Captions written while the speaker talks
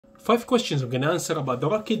5 questions I'm gonna answer about the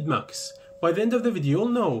Rokid Max. By the end of the video, you'll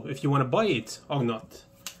know if you wanna buy it or not.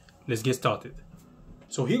 Let's get started.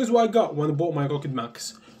 So here's what I got when I bought my Rokid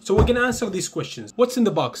Max. So we're gonna answer these questions. What's in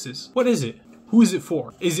the boxes? What is it? Who is it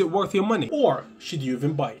for? Is it worth your money? Or should you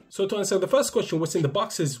even buy it? So to answer the first question, what's in the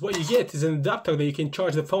boxes, what you get is an adapter that you can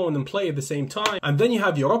charge the phone and play at the same time. And then you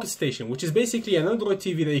have your Rokid Station, which is basically an Android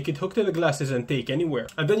TV that you can hook to the glasses and take anywhere.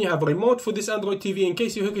 And then you have a remote for this Android TV in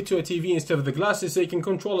case you hook it to a TV instead of the glasses, so you can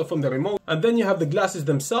control it from the remote. And then you have the glasses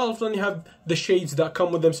themselves, and you have the shades that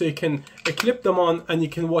come with them, so you can clip them on and you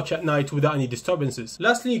can watch at night without any disturbances.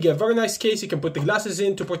 Lastly, you get a very nice case you can put the glasses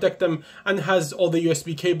in to protect them, and has all the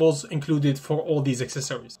USB cables included for all these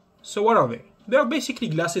accessories. So what are they? They are basically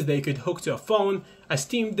glasses that you could hook to a phone, a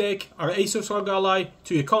Steam Deck, or Asus ROG Ally,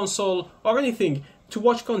 to your console, or anything to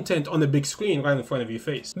watch content on a big screen right in front of your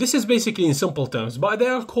face. This is basically in simple terms, but they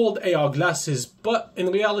are called AR glasses, but in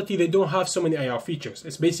reality they don't have so many AR features.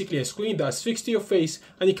 It's basically a screen that's fixed to your face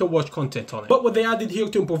and you can watch content on it. But what they added here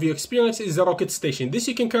to improve your experience is the Rokid Station. This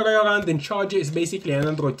you can carry around and charge it. It's basically an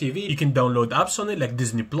Android TV. You can download apps on it like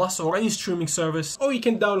Disney Plus or any streaming service, or you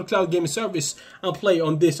can download cloud gaming service and play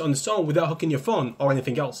on this on its own without hooking your phone or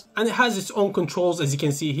anything else. And it has its own controls, as you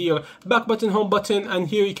can see here, back button, home button, and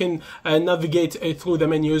here you can navigate through the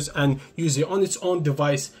menus and use it on its own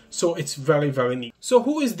device. So it's very neat. So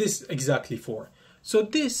who is this exactly for? So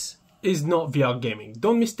this is not VR gaming.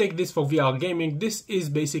 Don't mistake this for VR gaming. This is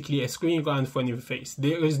basically a screen right in front of your face.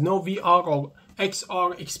 There is no VR or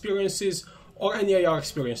XR experiences or any AR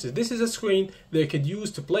experiences. This is a screen that you could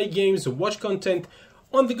use to play games or watch content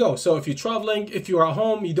on the go. So if you're traveling, if you're at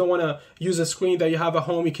home, you don't want to use a screen that you have at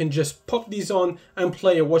home, you can just pop these on and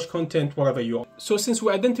play or watch content wherever you are. So since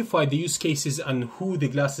we identified the use cases and who the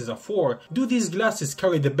glasses are for, do these glasses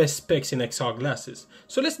carry the best specs in XR glasses?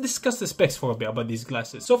 So let's discuss the specs for a bit about these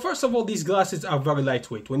glasses. So first of all, these glasses are very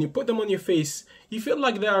lightweight. When you put them on your face, you feel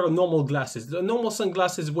like they are normal glasses. The normal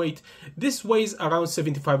sunglasses weight, this weighs around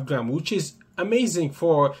 75 grams, which is amazing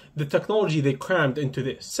for the technology they crammed into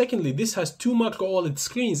this. Secondly, this has 2 micro OLED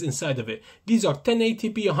screens inside of it. These are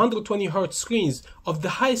 1080p 120Hz screens of the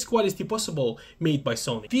highest quality possible, made by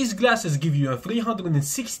Sony. These glasses give you a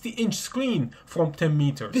 360-inch screen from 10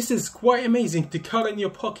 meters. This is quite amazing to carry in your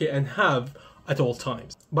pocket and have at all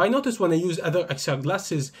times. But I noticed when I use other XR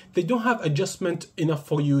glasses, they don't have adjustment enough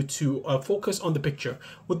for you to focus on the picture.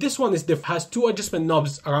 With this one, it has 2 adjustment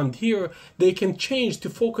knobs around here. They can change to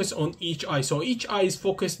focus on each eye. So each eye is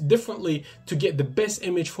focused differently to get the best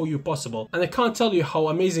image for you possible. And I can't tell you how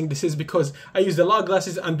amazing this is, because I use a lot of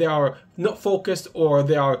glasses and they are not focused or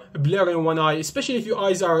they are blurry in one eye, especially if your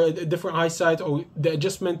eyes are a different eyesight or the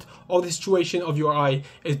adjustment or the situation of your eye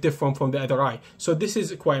is different from the other eye. So this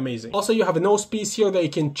is quite amazing. Also, you have a nose piece here that you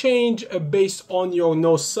can change based on your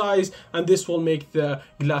nose size, and this will make the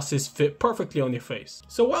glasses fit perfectly on your face.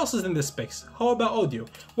 So what else is in the specs? How about audio?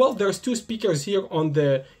 Well, there's 2 speakers here on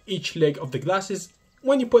each leg of the glasses.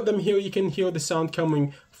 When you put them here, you can hear the sound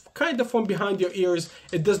coming kind of from behind your ears.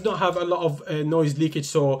 It does not have a lot of noise leakage,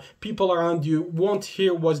 so people around you won't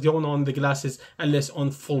hear what's going on in the glasses unless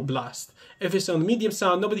on full blast. If it's on medium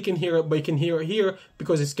sound, nobody can hear it, but you can hear it here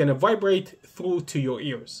because it's gonna vibrate through to your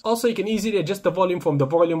ears. Also, you can easily adjust the volume from the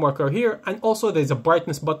volume marker here, and also there's a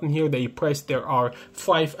brightness button here that you press. There are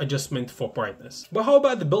 5 adjustments for brightness. But how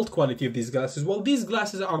about the build quality of these glasses? Well, these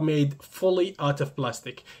glasses are made fully out of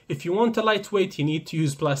plastic. If you want a lightweight, you need to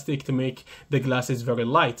use plastic to make the glasses very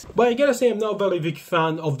light. But I gotta say, I'm not a very big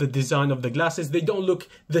fan of the design of the glasses. They don't look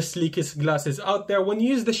the sleekest glasses out there. When you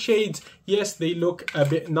use the shades, yes, they look a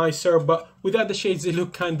bit nicer, but without the shades, they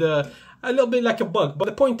look kinda a little bit like a bug. But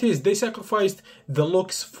the point is, they sacrificed the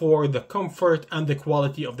looks for the comfort and the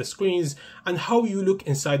quality of the screens and how you look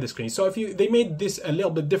inside the screen. So if they made this a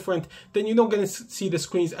little bit different, then you're not going to see the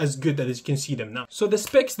screens as good as you can see them now. So the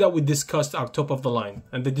specs that we discussed are top of the line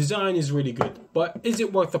and the design is really good, but is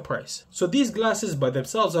it worth the price? So these glasses by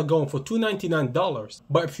themselves are going for $299,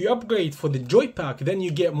 but if you upgrade for the Joypack, then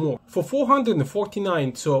you get more. For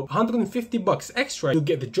 $449, so 150 bucks extra, you'll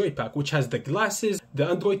get the Joypack, which has the glasses, the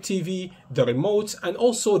Android TV, the remotes, and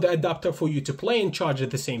also the adapter for you to play and charge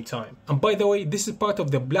at the same time. And by the way, this is part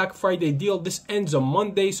of the Black Friday deal. This ends on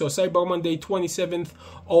Monday, so Cyber Monday, 27th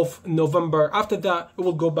of November. After that, it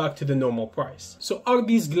will go back to the normal price. So are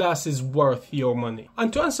these glasses worth your money?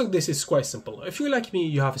 And to answer this is quite simple. If you're like me,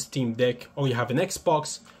 you have a Steam Deck or you have an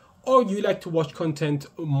Xbox, or you like to watch content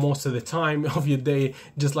most of the time of your day,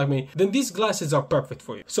 just like me, then these glasses are perfect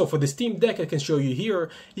for you. So for the Steam Deck, I can show you here,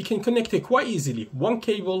 you can connect it quite easily. One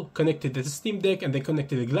cable connected to the Steam Deck and then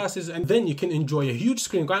connected to the glasses, and then you can enjoy a huge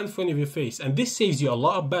screen right in front of your face. And this saves you a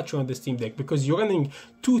lot of battery on the Steam Deck because you're running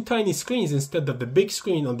two tiny screens instead of the big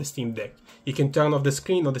screen on the Steam Deck. You can turn off the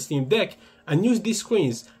screen on the Steam Deck and use these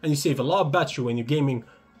screens, and you save a lot of battery when you're gaming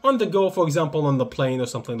on the go, for example on the plane or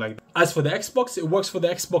something like that. As for the Xbox, it works for the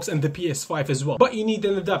Xbox and the PS5 as well, but you need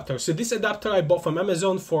an adapter. So this adapter I bought from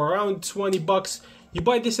Amazon for around 20 bucks. You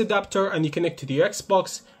buy this adapter and you connect it to your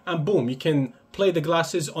Xbox, and boom, you can play the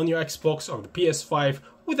glasses on your Xbox or the PS5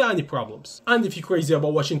 without any problems. And if you're crazy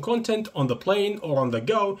about watching content on the plane or on the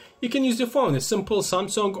go, you can use your phone, a simple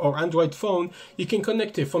Samsung or Android phone. You can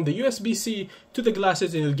connect it from the USB-C to the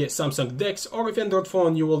glasses and you'll get Samsung DeX, or if Android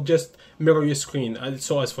phone, you will just mirror your screen, and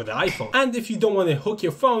so as for the iPhone. And if you don't want to hook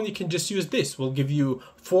your phone, you can just use this. We'll give you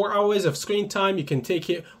 4 hours of screen time. You can take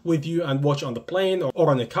it with you and watch on the plane or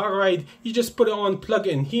on a car ride. You just put it on, plug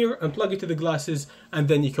it in here and plug it to the glasses, and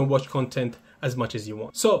then you can watch content as much as you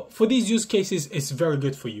want. So for these use cases, it's very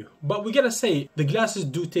good for you. But we gotta say, the glasses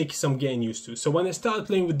do take some getting used to. So when I started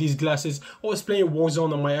playing with these glasses, I was playing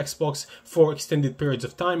Warzone on my Xbox for extended periods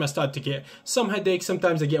of time. I started to get some headaches.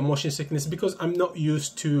 Sometimes I get motion sickness because I'm not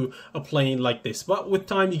used to playing like this. But with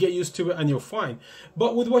time, you get used to it and you're fine.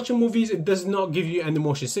 But with watching movies, it does not give you any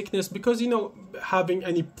motion sickness because, you know, having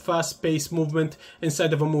any fast-paced movement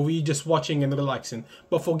inside of a movie, just watching and relaxing.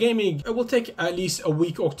 But for gaming, it will take at least a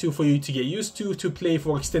week or two for you to get used to play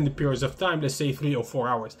for extended periods of time, let's say 3 or 4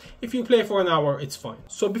 hours. If you play for an hour, it's fine.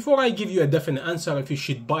 So before I give you a definite answer if you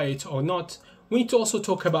should buy it or not, we need to also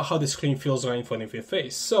talk about how the screen feels right in front of your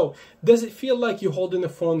face. So does it feel like you're holding the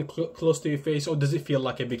phone close to your face, or does it feel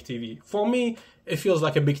like a big TV? For me, it feels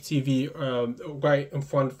like a big TV right in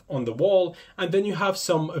front on the wall, and then you have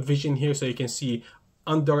some vision here so you can see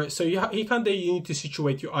under it. So you need to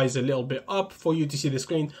situate your eyes a little bit up for you to see the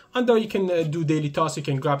screen. Under, you can do daily tasks, you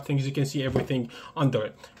can grab things, you can see everything under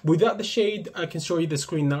it. Without the shade, I can show you the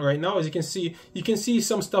screen now, right now. As you can see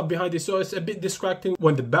some stuff behind it, so it's a bit distracting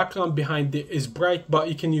when the background behind it is bright, but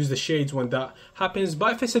you can use the shades when that happens.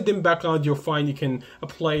 But if it's a dim background, you're fine. You can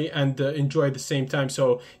play and enjoy at the same time,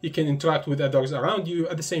 so you can interact with others around you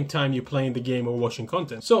at the same time you're playing the game or watching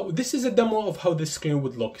content. So this is a demo of how the screen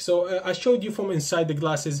would look. So I showed you from inside the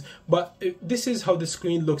glasses, but this is how the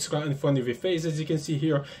screen looks right in front of your face. As you can see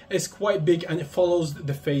here, it's quite big and it follows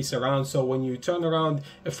the face around. So when you turn around,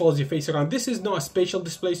 it follows your face around. This is not a spatial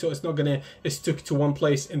display, so it's not gonna stick to one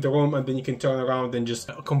place in the room and then you can turn around and just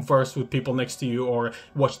converse with people next to you or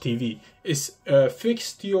watch TV. It's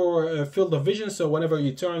fixed to your field of vision, so whenever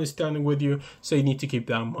you turn, it's turning with you, so you need to keep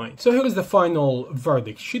that in mind. So here is the final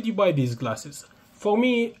verdict. Should you buy these glasses? For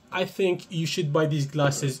me, I think you should buy these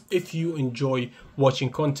glasses if you enjoy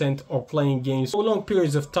watching content or playing games for long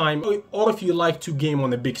periods of time, or if you like to game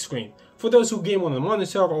on a big screen. For those who game on a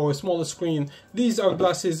monitor or a smaller screen, these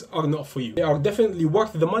glasses are not for you. They are definitely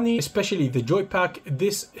worth the money, especially the Joypack.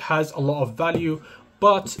 This has a lot of value,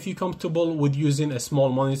 but if you're comfortable with using a small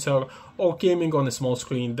monitor or gaming on a small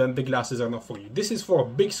screen, then the glasses are not for you. This is for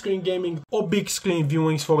big screen gaming or big screen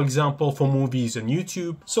viewings, for example, for movies on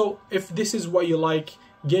YouTube. So if this is what you like,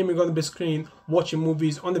 gaming on the big screen, watching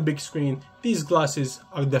movies on the big screen, these glasses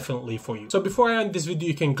are definitely for you. So before I end this video,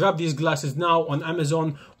 you can grab these glasses now on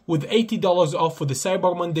Amazon with $80 off for the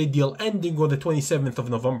Cyber Monday deal ending on the 27th of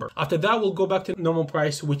November. After that, we'll go back to normal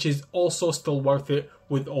price, which is also still worth it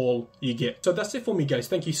with all you get. So that's it for me, guys.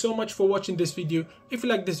 Thank you so much for watching this video. If you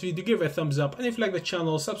like this video, give it a thumbs up, and if you like the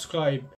channel, subscribe.